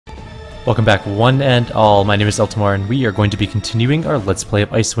Welcome back one and all, my name is Eltimar and we are going to be continuing our Let's Play of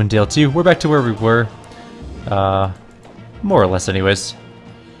Icewind Dale 2. We're back to where we were, more or less anyways.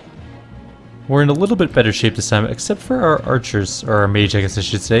 We're in a little bit better shape this time, except for our archers, or our mage I guess I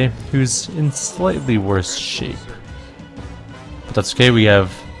should say, who's in slightly worse shape. But that's okay, we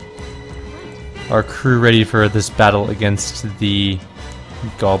have our crew ready for this battle against the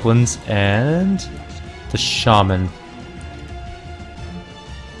goblins and the shaman.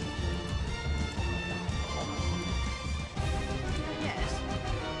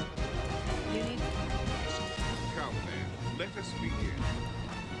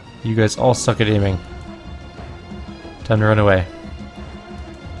 You guys all suck at aiming. Time to run away.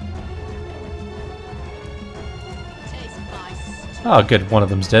 Oh good, one of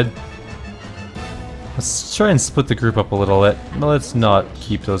them's dead. Let's try and split the group up a little bit. Let's not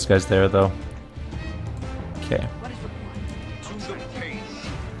keep those guys there though. Okay.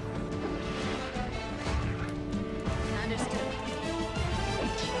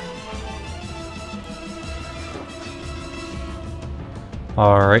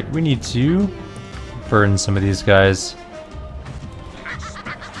 Alright, we need to burn some of these guys.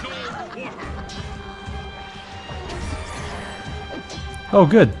 Oh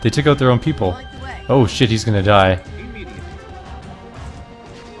good, they took out their own people. Oh shit, he's gonna die.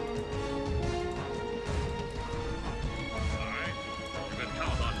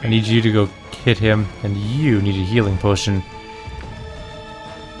 I need you to go hit him, and you need a healing potion.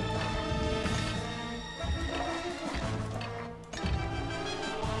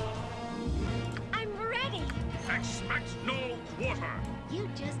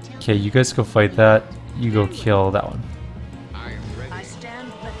 Okay, you guys go fight that. You go kill that one. I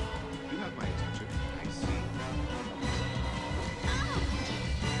stand ready. You have my attention. I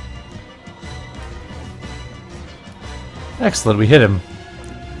see. Excellent, we hit him.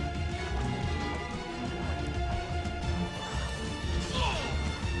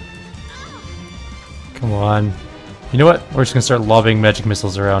 Come on. You know what? We're just gonna start lobbing magic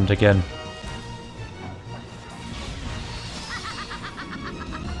missiles around again.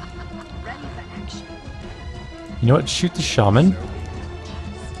 You know what? Shoot the shaman.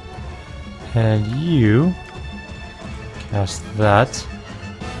 And you cast that.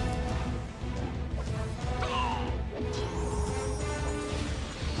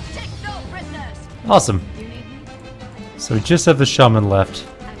 Awesome. So we just have the shaman left.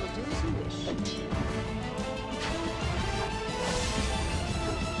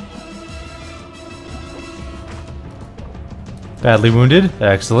 Badly wounded.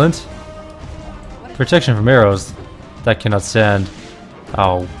 Excellent. Protection from arrows. That cannot stand.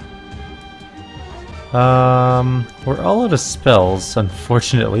 Ow. We're all out of spells,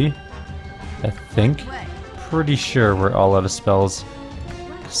 unfortunately. I think. Pretty sure we're all out of spells.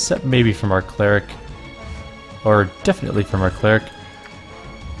 Except maybe from our cleric. Or definitely from our cleric.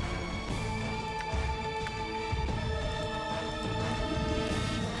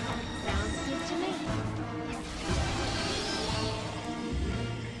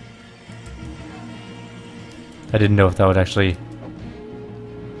 I didn't know if that would actually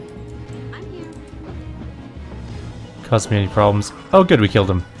cause me any problems. Oh good, we killed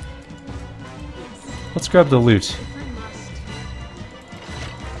him. Let's grab the loot.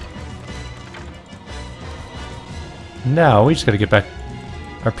 Now we just gotta get back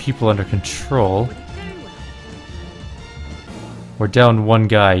our people under control. We're down one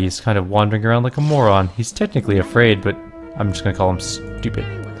guy, he's kind of wandering around like a moron. He's technically afraid, but I'm just gonna call him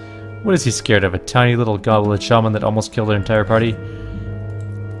stupid. What is he scared of? A tiny little goblin shaman that almost killed our entire party?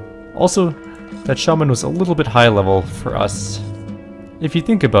 Also, that shaman was a little bit high level for us. If you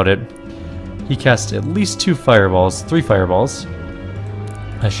think about it, he cast at least 3 fireballs,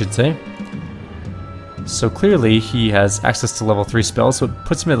 I should say. So clearly he has access to level 3 spells, so it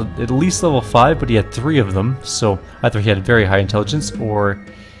puts him at least level 5, but he had 3 of them, so either he had very high intelligence, or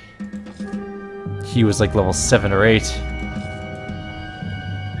he was like level 7 or 8.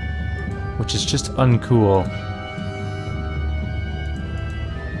 Which is just uncool.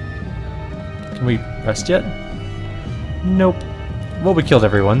 Can we rest yet? Nope. Well, we killed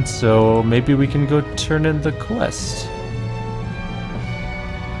everyone, so maybe we can go turn in the quest.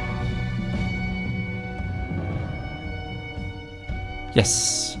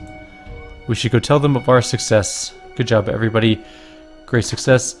 Yes. We should go tell them of our success. Good job, everybody. Great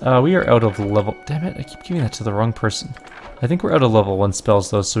success. We are out of level... Damn it, I keep giving that to the wrong person. I think we're out of level 1 spells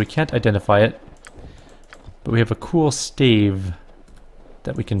though, so we can't identify it. But we have a cool stave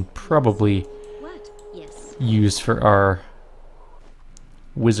that we can probably use for our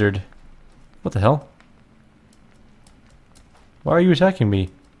wizard. What the hell? Why are you attacking me?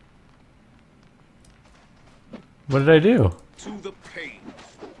 What did I do? To the pain.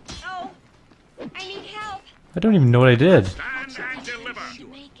 Oh, I need help. I don't even know what I did. Stand and deliver. To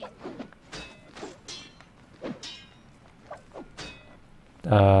make it.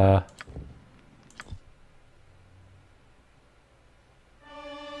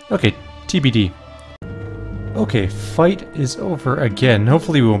 Okay, TBD. Okay, fight is over again.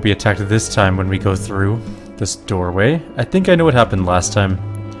 Hopefully we won't be attacked this time when we go through this doorway. I think I know what happened last time.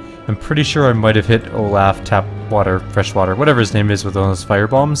 I'm pretty sure I might have hit Olaf tap water, fresh water, whatever his name is with one of those fire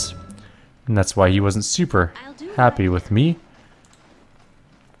bombs. And that's why he wasn't super happy with me.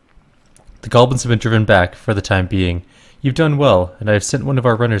 The goblins have been driven back for the time being. You've done well, and I have sent one of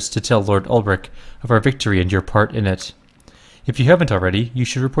our runners to tell Lord Ulbrich of our victory and your part in it. If you haven't already, you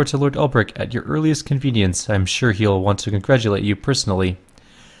should report to Lord Ulbrich at your earliest convenience. I'm sure he'll want to congratulate you personally.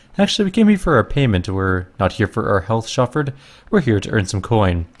 Actually, we came here for our payment. We're not here for our health, Shofford. We're here to earn some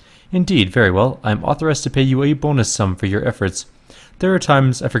coin. Indeed, very well. I'm authorized to pay you a bonus sum for your efforts. There are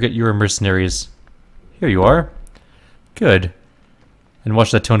times I forget you are mercenaries. Here you are. Good. And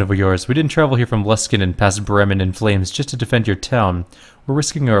watch that tone of yours. We didn't travel here from Luskin and past Bremen in flames just to defend your town. We're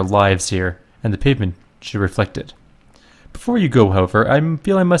risking our lives here, and the pavement should reflect it. Before you go, however, I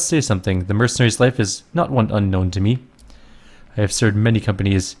feel I must say something. The mercenary's life is not one unknown to me. I have served many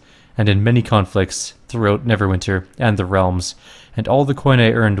companies, and in many conflicts throughout Neverwinter and the realms, and all the coin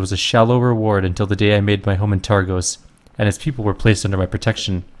I earned was a shallow reward until the day I made my home in Targos, and its people were placed under my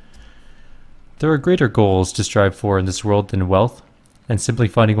protection. There are greater goals to strive for in this world than wealth, and simply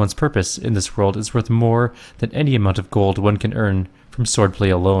finding one's purpose in this world is worth more than any amount of gold one can earn from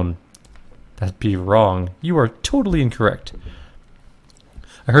swordplay alone. That'd be wrong. You are totally incorrect.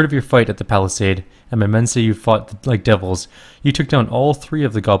 I heard of your fight at the palisade, and my men say you fought like devils. You took down all 3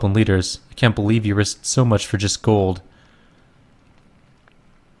 of the goblin leaders. I can't believe you risked so much for just gold.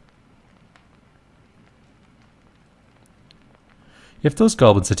 If those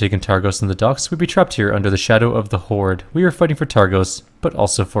goblins had taken Targos in the docks, we'd be trapped here under the shadow of the Horde. We are fighting for Targos, but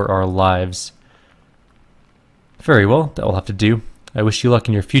also for our lives. Very well, that will have to do. I wish you luck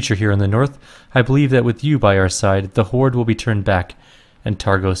in your future here in the north. I believe that with you by our side, the Horde will be turned back, and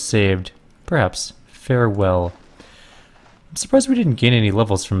Targos saved. Perhaps. Farewell. I'm surprised we didn't gain any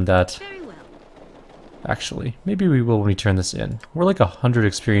levels from that. Very well. Actually, maybe we will when we turn this in. We're like 100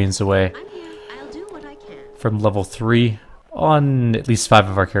 experience away I'm here. I'll do what I can. from level 3 on at least 5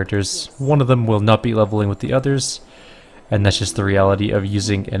 of our characters. One of them will not be leveling with the others, and that's just the reality of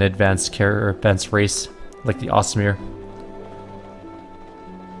using an advanced race like the Osmir.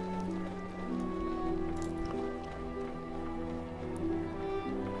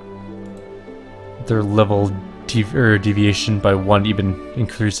 Their level deviation by 1 even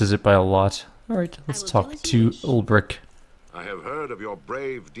increases it by a lot. Alright, let's talk to Ulbrich. I have heard of your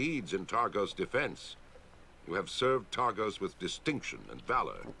brave deeds in Targos' defense. You have served Targos with distinction and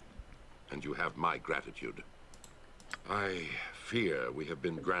valor, and you have my gratitude. I fear we have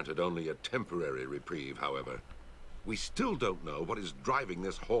been granted only a temporary reprieve, however. We still don't know what is driving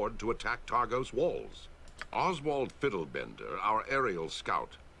this horde to attack Targos' walls. Oswald Fiddlebender, our aerial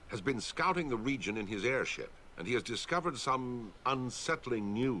scout, has been scouting the region in his airship, and he has discovered some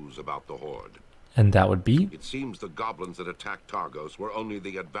unsettling news about the horde. And that would be? It seems the goblins that attacked Targos were only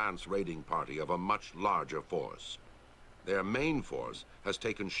the advance raiding party of a much larger force. Their main force has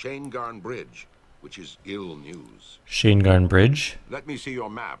taken Shanegarn Bridge, which is ill news. Shanegarn Bridge? Let me see your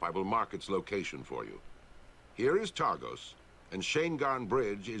map. I will mark its location for you. Here is Targos, and Shanegarn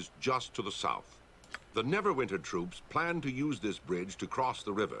Bridge is just to the south. The Neverwinter troops plan to use this bridge to cross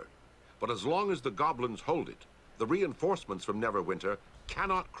the river, but as long as the goblins hold it, the reinforcements from Neverwinter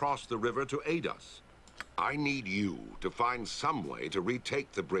cannot cross the river to aid us. I need you to find some way to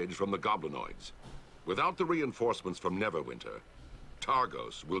retake the bridge from the goblinoids. Without the reinforcements from Neverwinter,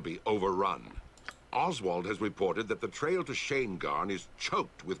 Targos will be overrun. Oswald has reported that the trail to Shanegarn is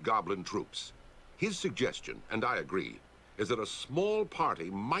choked with goblin troops. His suggestion, and I agree, is that a small party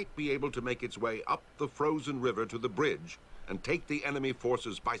might be able to make its way up the frozen river to the bridge and take the enemy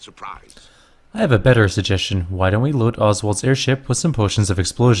forces by surprise. I have a better suggestion. Why don't we load Oswald's airship with some potions of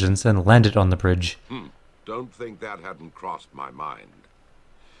explosions and land it on the bridge? Don't think that hadn't crossed my mind.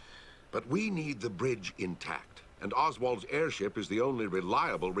 But we need the bridge intact, and Oswald's airship is the only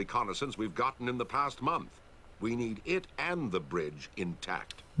reliable reconnaissance we've gotten in the past month. We need it and the bridge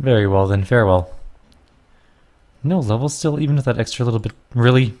intact. Very well then, farewell. No levels still, even with that extra little bit.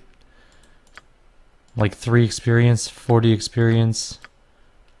 Really? Like 3 experience, 40 experience,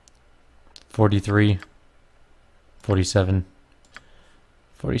 43, 47,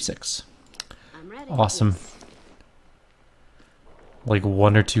 46. I'm ready. Awesome. Like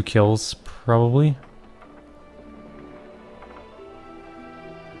 1 or 2 kills, probably.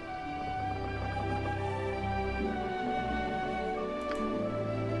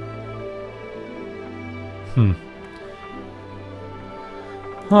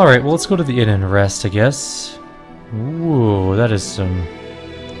 Alright, well let's go to the inn and rest, I guess. Ooh, that is some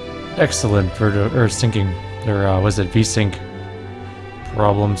excellent syncing, or was it V-Sync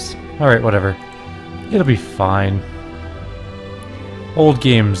problems? Alright, whatever. It'll be fine. Old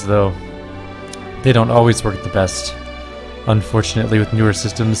games, though, they don't always work the best, unfortunately, with newer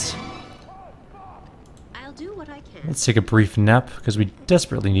systems. I'll do what I can. Let's take a brief nap, because we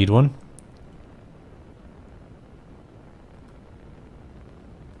desperately need one.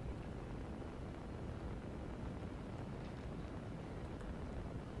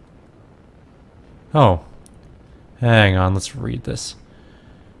 Oh. Hang on, let's read this.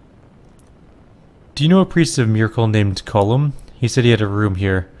 Do you know a priest of miracle named Colum? He said he had a room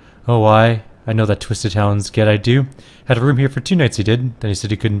here. Oh, I know that twisted hound's get I do. Had a room here for 2 nights he did. Then he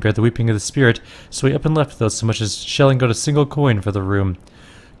said he couldn't bear the weeping of the spirit, so he up and left without so much as shelling out a single coin for the room.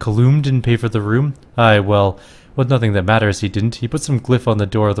 Colum didn't pay for the room? Aye, well, with nothing that matters he didn't. He put some glyph on the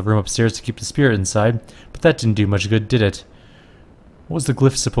door of the room upstairs to keep the spirit inside, but that didn't do much good, did it? What was the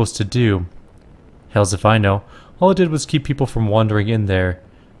glyph supposed to do? Hells if I know. All it did was keep people from wandering in there.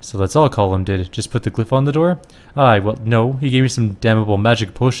 So that's all Colum did, just put the glyph on the door? Aye, well, no, he gave me some damnable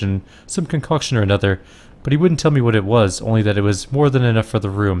magic potion, some concoction or another, but he wouldn't tell me what it was, only that it was more than enough for the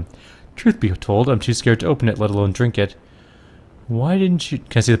room. Truth be told, I'm too scared to open it, let alone drink it. Why didn't you...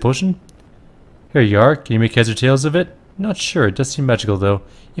 Can I see the potion? Here you are, can you make heads or tails of it? Not sure, it does seem magical though.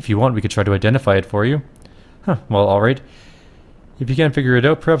 If you want, we could try to identify it for you. Huh, well, alright. If you can't figure it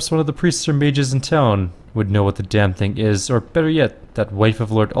out, perhaps one of the priests or mages in town would know what the damn thing is, or better yet, that wife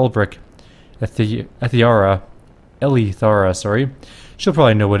of Lord Ulbrich, Elithara, sorry. She'll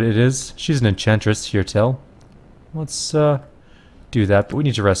probably know what it is. She's an enchantress, hear tell. Let's do that, but we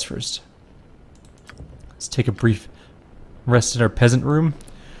need to rest first. Let's take a brief rest in our peasant room.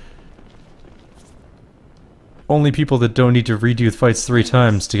 Only people that don't need to redo fights 3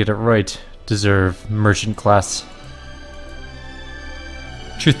 times to get it right deserve merchant class.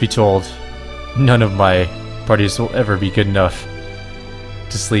 Truth be told, none of my parties will ever be good enough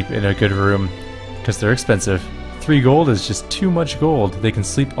to sleep in a good room, because they're expensive. 3 gold is just too much gold. They can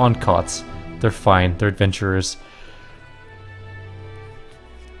sleep on cots. They're fine. They're adventurers.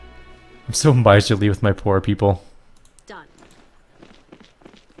 I'm so miserly with my poor people. Done.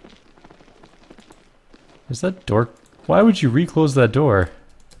 Is that door... Why would you reclose that door?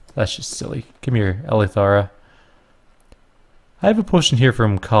 That's just silly. Come here, Elithara. I have a potion here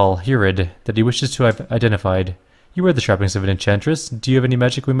from Kal Hirid that he wishes to have identified. You wear the trappings of an enchantress. Do you have any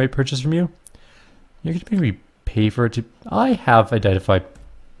magic we might purchase from you? You're going to make me pay for it to... I have identified...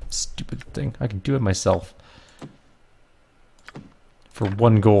 Stupid thing. I can do it myself. For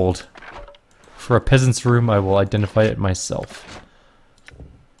 1 gold. For a peasant's room, I will identify it myself.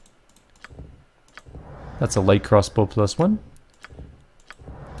 That's a light crossbow +1.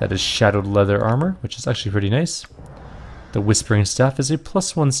 That is shadowed leather armor, which is actually pretty nice. The Whispering Staff is a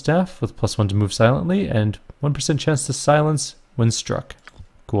 +1 staff with +1 to move silently and 1% chance to silence when struck.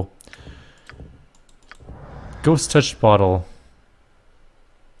 Cool. Ghost Touch Bottle.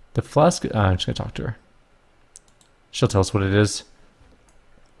 The flask... I'm just going to talk to her. She'll tell us what it is.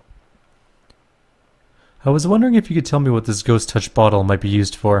 I was wondering if you could tell me what this Ghost Touch Bottle might be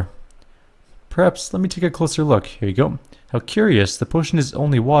used for. Perhaps let me take a closer look. Here you go. How curious. The potion is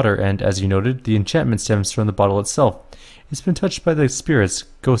only water and, as you noted, the enchantment stems from the bottle itself. It's been touched by the spirits,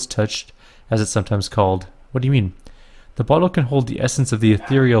 ghost touched, as it's sometimes called. What do you mean? The bottle can hold the essence of the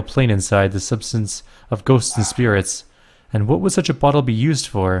ethereal plane inside, the substance of ghosts and spirits. And what would such a bottle be used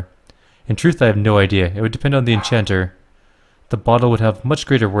for? In truth, I have no idea. It would depend on the enchanter. The bottle would have much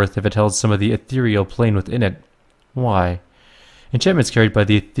greater worth if it held some of the ethereal plane within it. Why? Enchantments carried by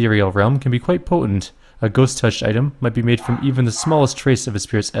the ethereal realm can be quite potent. A ghost-touched item might be made from even the smallest trace of a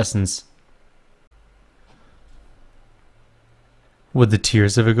spirit's essence. Would the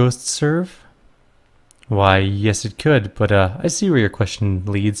tears of a ghost serve? Why, yes it could, but I see where your question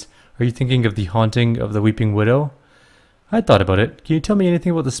leads. Are you thinking of the haunting of the weeping widow? I thought about it. Can you tell me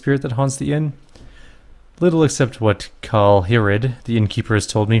anything about the spirit that haunts the inn? Little except what Kal Hirid, the innkeeper, has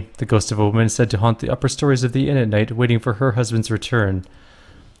told me. The ghost of a woman is said to haunt the upper stories of the inn at night, waiting for her husband's return.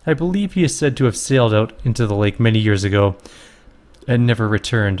 I believe he is said to have sailed out into the lake many years ago and never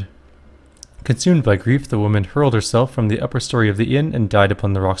returned. Consumed by grief, the woman hurled herself from the upper story of the inn and died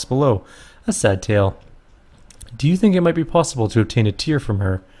upon the rocks below. A sad tale. Do you think it might be possible to obtain a tear from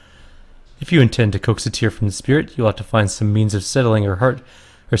her? If you intend to coax a tear from the spirit, you'll have to find some means of settling her heart,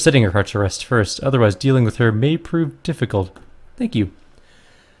 or setting her heart to rest first. Otherwise, dealing with her may prove difficult. Thank you.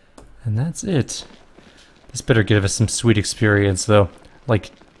 And that's it. This better give us some sweet experience, though. Like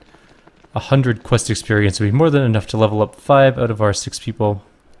 100 quest experience would be more than enough to level up 5 out of our 6 people.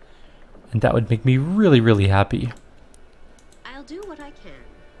 And that would make me really, really happy. I'll do what I can.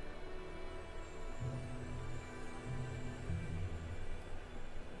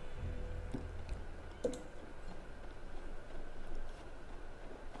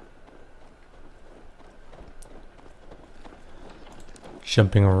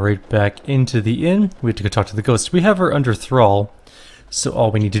 Jumping right back into the inn, we have to go talk to the ghost. We have her under thrall, so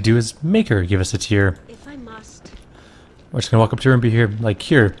all we need to do is make her give us a tear. If I must. We're just gonna walk up to her and be here, like,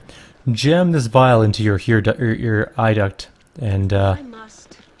 here, jam this vial into your eye duct, and I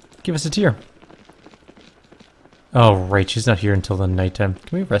must. give us a tear. Oh, right, she's not here until the nighttime.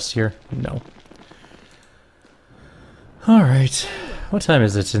 Can we rest here? No. Alright, what time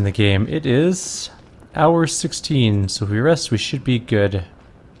is it in the game? It is hour 16, so if we rest, we should be good.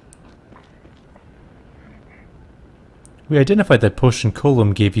 We identified that potion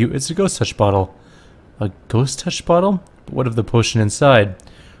Colum gave you. It's a ghost touch bottle. A ghost touch bottle? But what of the potion inside?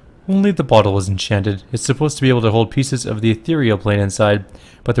 Only the bottle was enchanted. It's supposed to be able to hold pieces of the ethereal plane inside,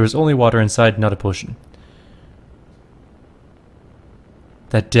 but there was only water inside, not a potion.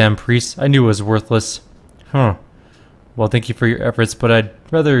 That damn priest, I knew it was worthless. Huh. Well, thank you for your efforts, but I'd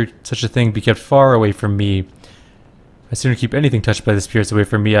rather such a thing be kept far away from me. I'd sooner keep anything touched by the spirits away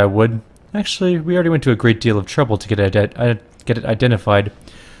from me, I would. Actually, we already went to a great deal of trouble to get it identified.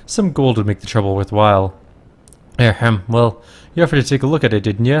 Some gold would make the trouble worthwhile. Ahem, well, you offered to take a look at it,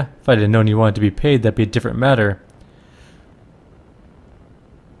 didn't you? If I'd have known you wanted to be paid, that'd be a different matter.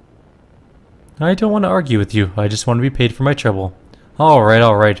 I don't want to argue with you. I just want to be paid for my trouble. Alright,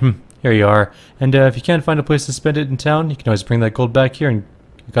 alright. Here you are. And if you can't find a place to spend it in town, you can always bring that gold back here and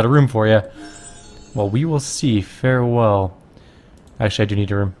we've got a room for you. Well, we will see. Farewell. Actually, I do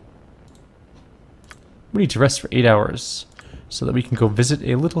need a room. We need to rest for 8 hours so that we can go visit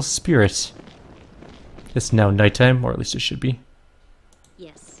a little spirit. It's now nighttime, or at least it should be.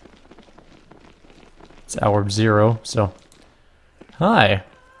 Yes. It's hour 0, so... Hi!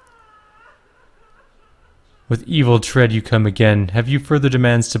 With evil tread you come again. Have you further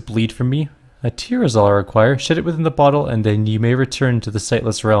demands to bleed from me? A tear is all I require. Shed it within the bottle, and then you may return to the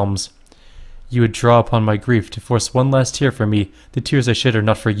sightless realms. You would draw upon my grief to force one last tear from me. The tears I shed are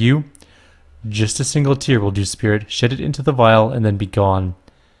not for you. Just a single tear will do, spirit. Shed it into the vial, and then be gone.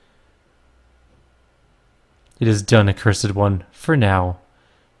 It is done, accursed one. For now.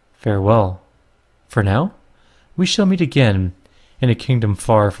 Farewell. For now? We shall meet again. In a kingdom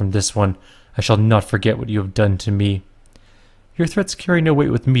far from this one. I shall not forget what you have done to me. Your threats carry no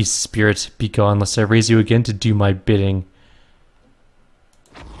weight with me, spirit. Be gone, lest I raise you again to do my bidding.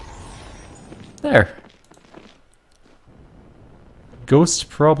 There. Ghost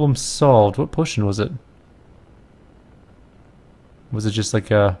problem solved. What potion was it? Was it just like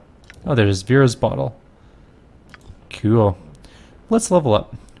a... Oh, there's Vera's bottle. Cool. Let's level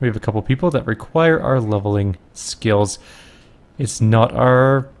up. We have a couple people that require our leveling skills. It's not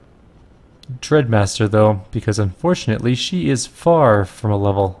our... Dreadmaster though, because unfortunately she is far from a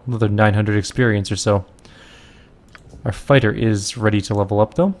level, another 900 experience or so. Our fighter is ready to level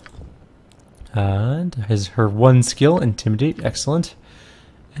up though, and has her one skill, Intimidate, excellent,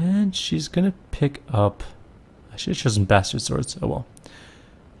 and she's gonna pick up, I should have chosen Bastard Swords, oh well.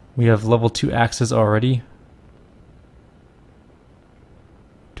 We have level 2 axes already.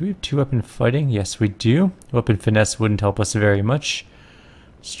 Do we have 2 weapon fighting? Yes we do. Weapon finesse wouldn't help us very much.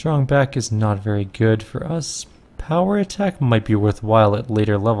 Strong back is not very good for us. Power attack might be worthwhile at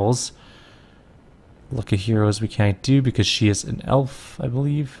later levels. Lucky heroes we can't do because she is an elf, I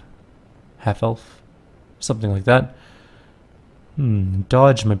believe. Half elf. Something like that.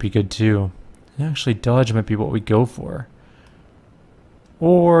 Dodge might be good too. Actually, dodge might be what we go for.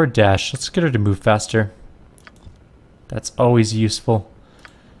 Or dash. Let's get her to move faster. That's always useful.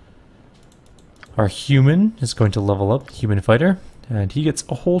 Our human is going to level up. Human fighter. And he gets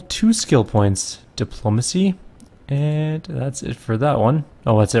a whole 2 skill points. Diplomacy. And that's it for that one.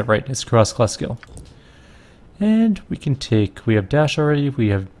 Oh, that's it, right. It's cross-class skill. And we can take... We have dash already. We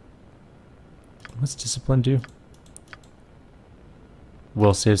have... What's discipline do?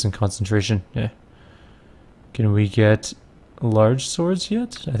 Will saves and concentration. Yeah. Can we get large swords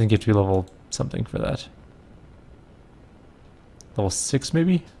yet? I think you have to be level something for that. Level 6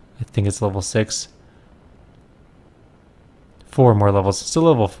 maybe? I think it's level 6. 4 more levels. Still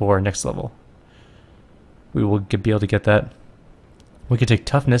level 4, next level. We will be able to get that. We can take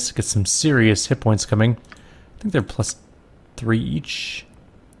toughness, get some serious hit points coming. I think they're plus 3 each.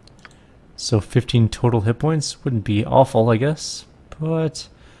 So 15 total hit points. Wouldn't be awful, I guess. But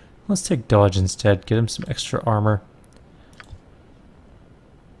let's take dodge instead. Get him some extra armor.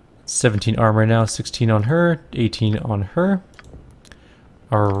 17 armor now, 16 on her, 18 on her.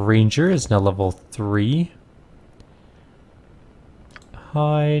 Our ranger is now level 3.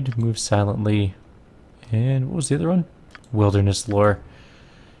 Hide, move silently, and what was the other one? Wilderness lore.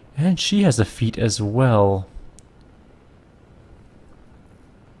 And she has a feat as well.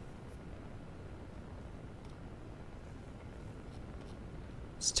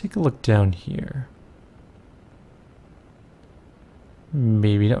 Let's take a look down here.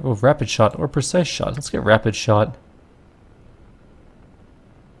 Maybe not. Oh, rapid shot or precise shot. Let's get rapid shot.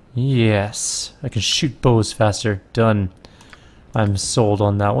 Yes, I can shoot bows faster. Done. I'm sold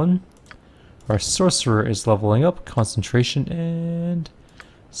on that one. Our sorcerer is leveling up. Concentration and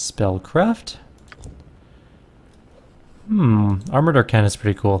spellcraft. Armored Arcana is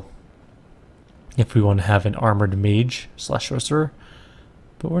pretty cool. If we want to have an armored mage / sorcerer.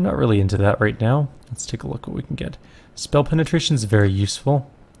 But we're not really into that right now. Let's take a look what we can get. Spell penetration is very useful.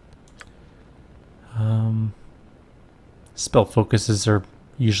 Spell focuses are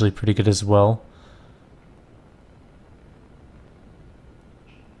usually pretty good as well.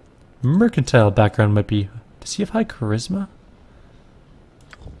 Mercantile background might be... Does he have high charisma?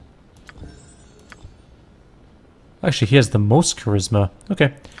 Actually, he has the most charisma.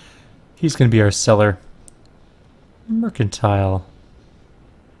 Okay. He's going to be our seller. Mercantile.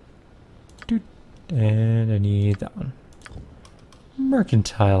 And I need that one.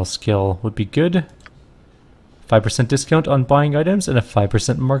 Mercantile skill would be good. 5% discount on buying items and a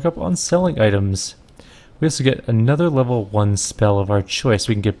 5% markup on selling items. We also get another level 1 spell of our choice.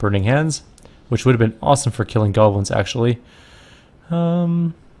 We can get Burning Hands, which would have been awesome for killing goblins actually.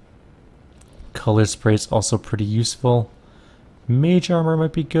 Color spray is also pretty useful. Mage armor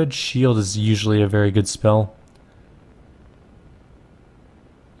might be good. Shield is usually a very good spell.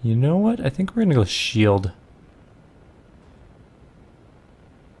 You know what? I think we're gonna go shield.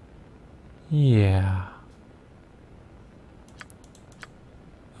 Yeah.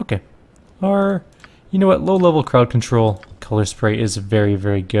 Okay. You know what? Low level crowd control color spray is very,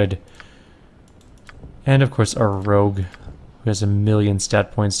 very good. And of course our rogue, who has a million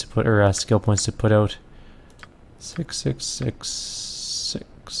stat points to put, or skill points to put out. 6.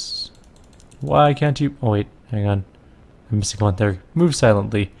 Why can't you? Oh wait, hang on. I'm missing one there. Move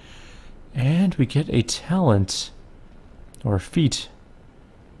silently. And we get a talent. Or feat.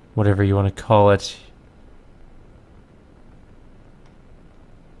 Whatever you want to call it.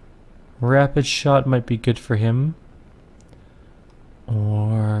 Rapid shot might be good for him.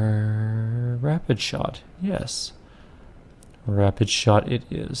 Or... rapid shot. Yes. Rapid shot it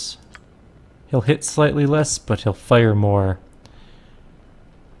is. He'll hit slightly less, but he'll fire more.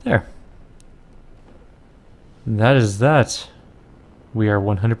 There. That is that. We are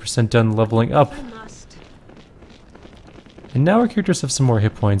 100% done leveling up. And now our characters have some more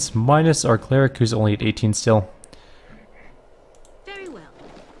hit points, minus our cleric who's only at 18 still. Very well.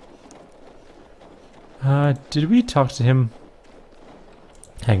 Did we talk to him?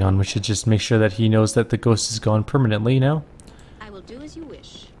 Hang on, we should just make sure that he knows that the ghost is gone permanently now. I will do as you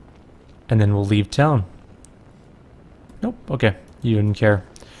wish. And then we'll leave town. Nope, okay, you didn't care.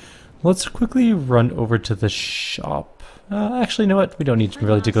 Let's quickly run over to the shop. Actually, you know what? We don't need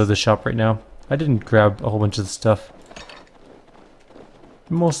really to go to the shop right now. I didn't grab a whole bunch of the stuff.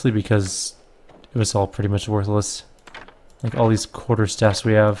 Mostly because it was all pretty much worthless. Like all these quarterstaffs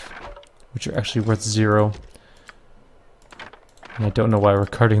we have, which are actually worth 0. And I don't know why we're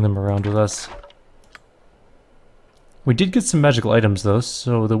carting them around with us. We did get some magical items though,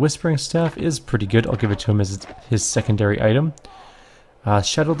 so the Whispering Staff is pretty good. I'll give it to him as his secondary item.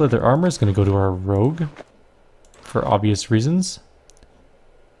 Shadow Leather Armor is going to go to our Rogue, for obvious reasons.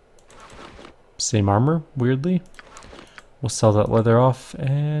 Same armor, weirdly. We'll sell that leather off,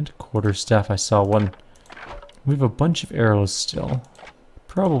 and Quarterstaff, I saw one. We have a bunch of arrows still.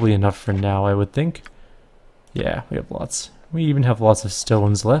 Probably enough for now, I would think. Yeah, we have lots. We even have lots of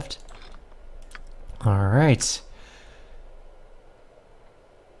stones left. Alright.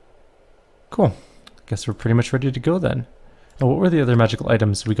 Cool. Guess we're pretty much ready to go then. Oh, what were the other magical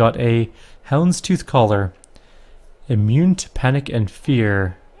items? We got a Houndstooth Collar. Immune to panic and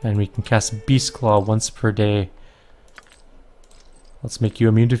fear. And we can cast Beast Claw once per day. Let's make you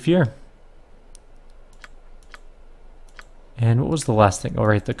immune to fear. And what was the last thing?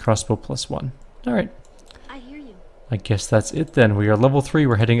 Alright, the crossbow +1. Alright. I hear you. I guess that's it then. We are level 3.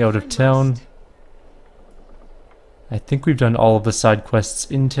 We're heading out of town. I think we've done all of the side quests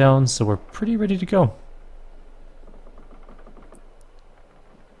in town, so we're pretty ready to go.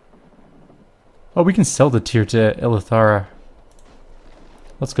 Oh, we can sell the tier to Eltimar.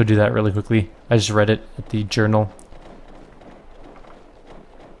 Let's go do that really quickly. I just read it at the journal.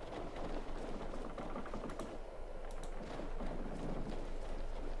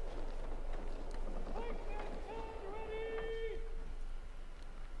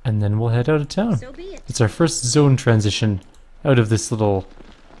 And then we'll head out of town. So be it. It's our first zone transition out of this little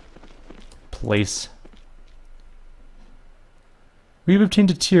place. We've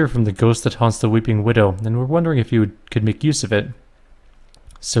obtained a tear from the ghost that haunts the Weeping Widow, and we're wondering if you could make use of it.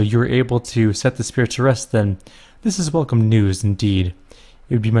 So you're able to set the spirit to rest then. This is welcome news indeed.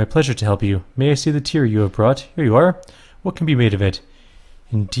 It would be my pleasure to help you. May I see the tear you have brought? Here you are. What can be made of it?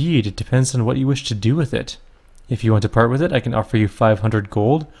 Indeed, it depends on what you wish to do with it. If you want to part with it, I can offer you 500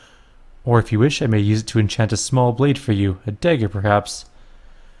 gold. Or if you wish, I may use it to enchant a small blade for you. A dagger, perhaps.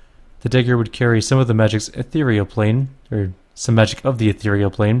 The dagger would carry some of the magic's ethereal plane, or some magic of the ethereal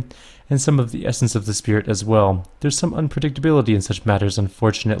plane, and some of the essence of the spirit as well. There's some unpredictability in such matters,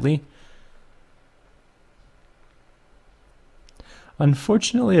 unfortunately.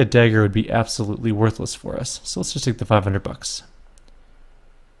 Unfortunately, a dagger would be absolutely worthless for us, so let's just take the 500 bucks.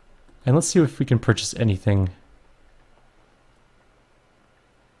 And let's see if we can purchase anything.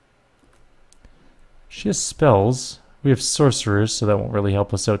 She has spells. We have sorcerers, so that won't really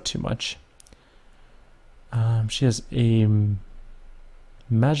help us out too much. She has a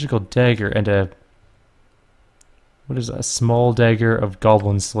magical dagger and a... what is that? A small dagger of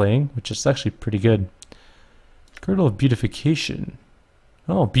goblin slaying, which is actually pretty good. Girdle of beautification.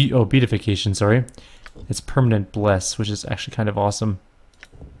 Oh, beatification, sorry. It's permanent bless, which is actually kind of awesome.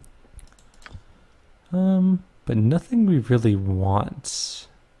 But nothing we really want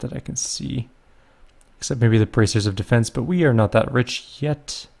that I can see. Except maybe the bracers of defense, but we are not that rich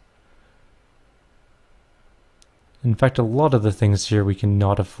yet. In fact, a lot of the things here we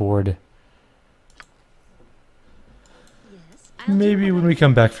cannot afford. Maybe when we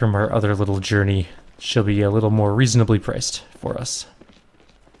come back from our other little journey, she'll be a little more reasonably priced for us.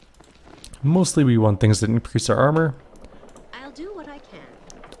 Mostly we want things that increase our armor. I'll do what I can.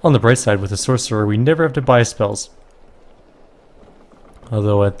 On the bright side, with a sorcerer, we never have to buy spells.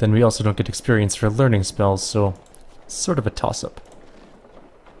 Although then we also don't get experience for learning spells, so it's sort of a toss-up.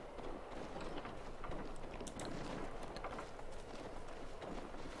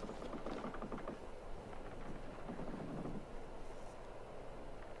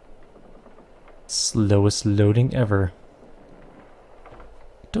 Slowest loading ever.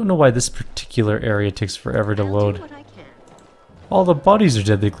 Don't know why this particular area takes forever to load. I'll do what I can. All the bodies are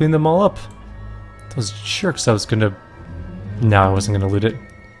dead, they cleaned them all up. Those jerks, I was gonna... No, I wasn't gonna loot it.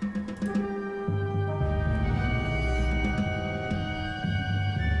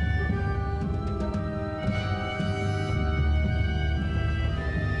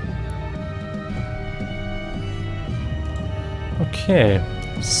 Okay,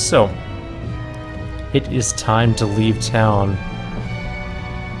 so... it is time to leave town.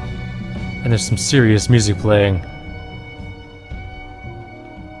 And there's some serious music playing.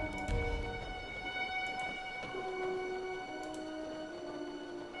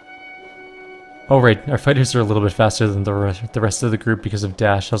 Oh right, our fighters are a little bit faster than the rest of the group because of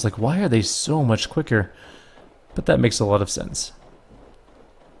dash. I was like, why are they so much quicker? But that makes a lot of sense.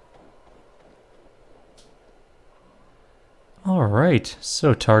 Alright,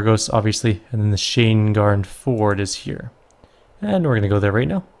 so Targos, obviously, and then the Shanegarn Ford is here. And we're going to go there right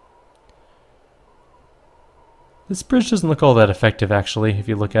now. This bridge doesn't look all that effective, actually, if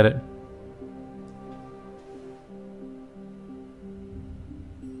you look at it.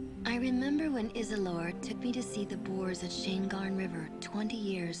 I remember when Isilor took me to see the boars at Shanegarn River 20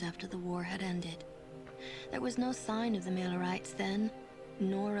 years after the war had ended. There was no sign of the Mailerites then,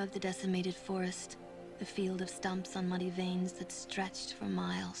 nor of the decimated forest, the field of stumps on muddy veins that stretched for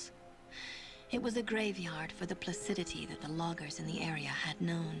miles. It was a graveyard for the placidity that the loggers in the area had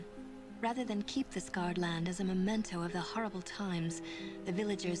known. Rather than keep the scarred land as a memento of the horrible times, the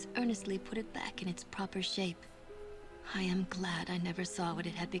villagers earnestly put it back in its proper shape. I am glad I never saw what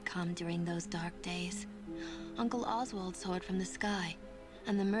it had become during those dark days. Uncle Oswald saw it from the sky,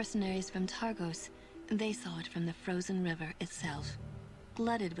 and the mercenaries from Targos, they saw it from the frozen river itself.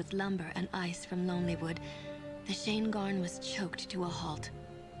 Flooded with lumber and ice from Lonelywood, the Shanegarn was choked to a halt.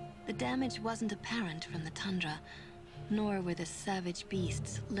 The damage wasn't apparent from the tundra, nor were the savage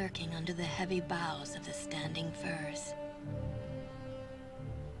beasts lurking under the heavy boughs of the standing firs.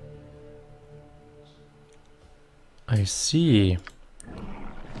 I see.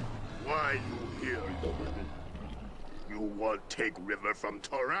 Why you here, woman? You want take river from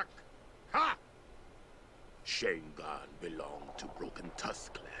Torak? Ha! Shanegarn belong to Broken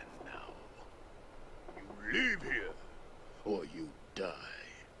Tusk Land now. You leave here, or you die.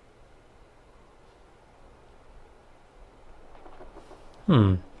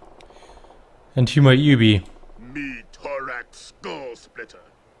 And who might you be? Me, Torak Skull Splitter,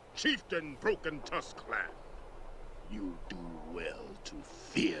 Chieftain Broken Tusk Clan. You do well to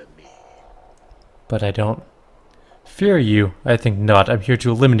fear me. But I don't fear you. I think not. I'm here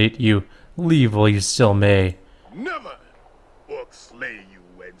to eliminate you. Leave while you still may. Never! Orcs slay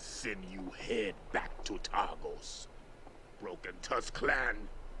you and send you head back to Targos. Broken Tusk clan,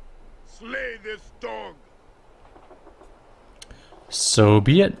 slay this dog! So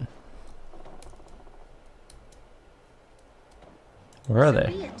be it. Where are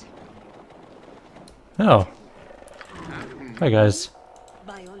they? Oh. Hi guys.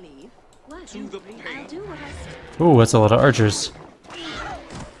 By your leave. What? I'll do what I Ooh, that's a lot of archers.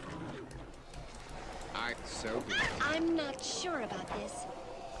 I'm not sure about this.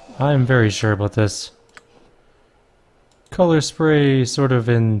 I'm very sure about this. Color spray sort of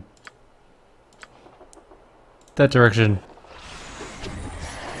in that direction.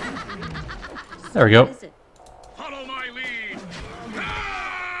 There we go. Is it? Follow my lead!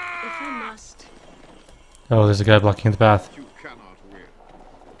 If you must. Oh, there's a guy blocking the path. You cannot win.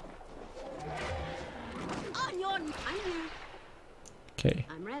 On your. I'm here. Okay.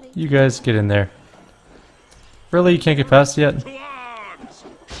 I'm ready. You guys get in there. Really? You can't get past yet? To arms!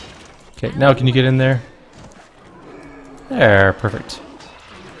 Okay, now can you get in there? There, perfect.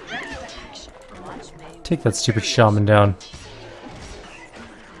 Watch me. Take that stupid shaman down.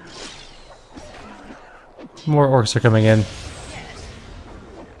 More orcs are coming in.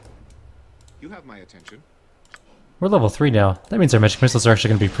 You have my attention. We're level 3 now. That means our magic missiles are actually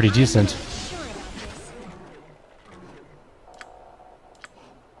going to be pretty decent. Sure about this.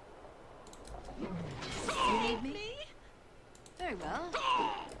 You need me? Very well.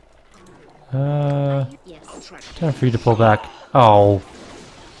 Yes. Time for you to pull back. Oh.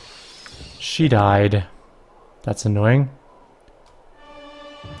 She died. That's annoying.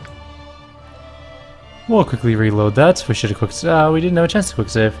 We'll quickly reload that. We should have quick. We didn't have a chance to quick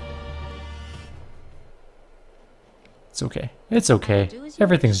save. It's okay. It's okay.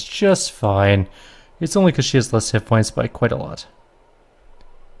 Everything's just fine. It's only because she has less hit points by quite a lot.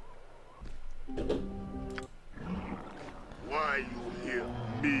 Why you hear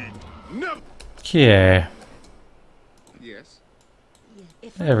me? Never! Okay. Yes.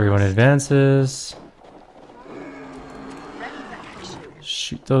 Everyone advances.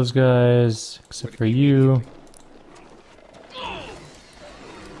 Shoot those guys, except for you.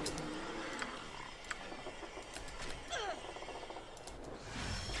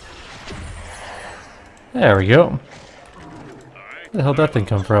 There we go. Where the hell did that thing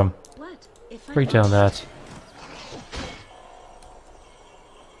come from? What? If I Break down that.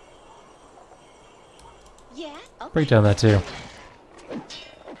 Yeah. Okay. Break down that too.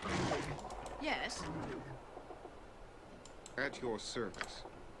 Yes. At your service.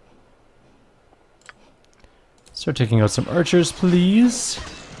 Start taking out some archers, please.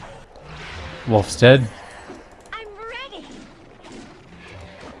 Wolf's dead. I'm ready.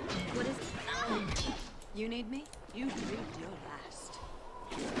 What is? You need me? You breathed your last.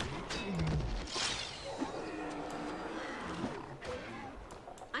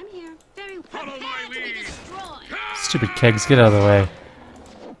 I'm here. Very well. Follow my lead! Destroyed. Stupid kegs, get out of the way.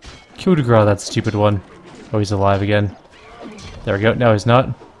 Coup de grace, that stupid one. Oh, he's alive again. There we go. No, he's not.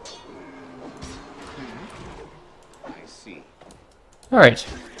 I see. Alright.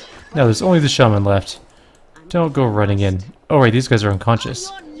 Now there's only the shaman left. Don't go running in. Oh wait, these guys are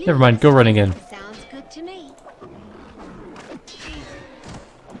unconscious. Never mind, go running in. Sounds good to me.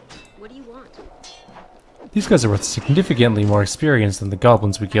 What do you want? These guys are worth significantly more experience than the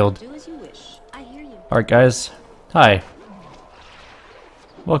goblins we killed. Do as you wish. I hear you. Alright guys. Hi.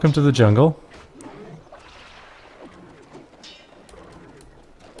 Welcome to the jungle.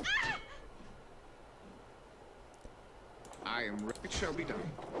 I am ready. It shall be done.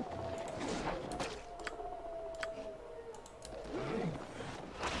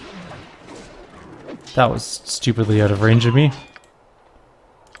 That was stupidly out of range of me.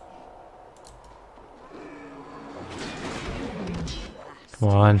 Come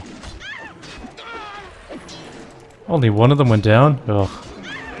on. Only one of them went down? Ugh.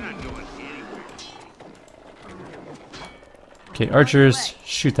 Okay, archers,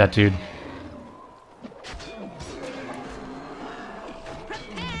 shoot that dude.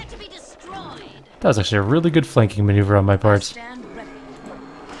 Prepare to be destroyed. That was actually a really good flanking maneuver on my part. Stand ready.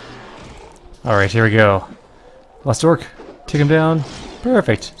 Alright, here we go. Last orc. Take him down.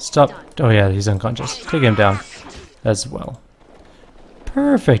 Perfect. Stop. Oh yeah, he's unconscious. Take him down as well.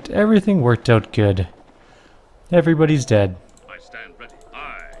 Perfect. Everything worked out good. Everybody's dead. I stand ready.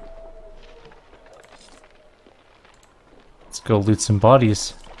 Aye. Let's go loot some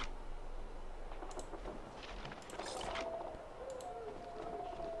bodies.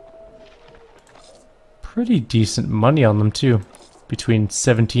 pretty decent money on them too. Between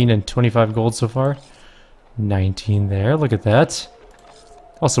 17 and 25 gold so far. 19 there, look at that.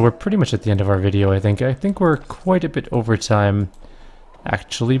 Also, we're pretty much at the end of our video, I think. I think we're quite a bit over time,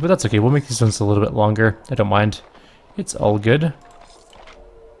 actually, but that's okay. We'll make these ones a little bit longer. I don't mind. It's all good.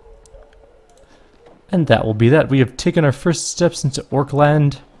 And that will be that. We have taken our first steps into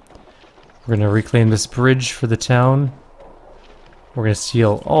Orkland. We're going to reclaim this bridge for the town. We're going to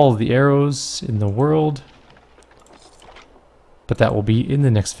steal all the arrows in the world. But that will be in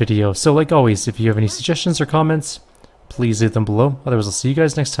the next video. So like always, if you have any suggestions or comments, please leave them below. Otherwise, I'll see you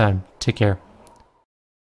guys next time. Take care.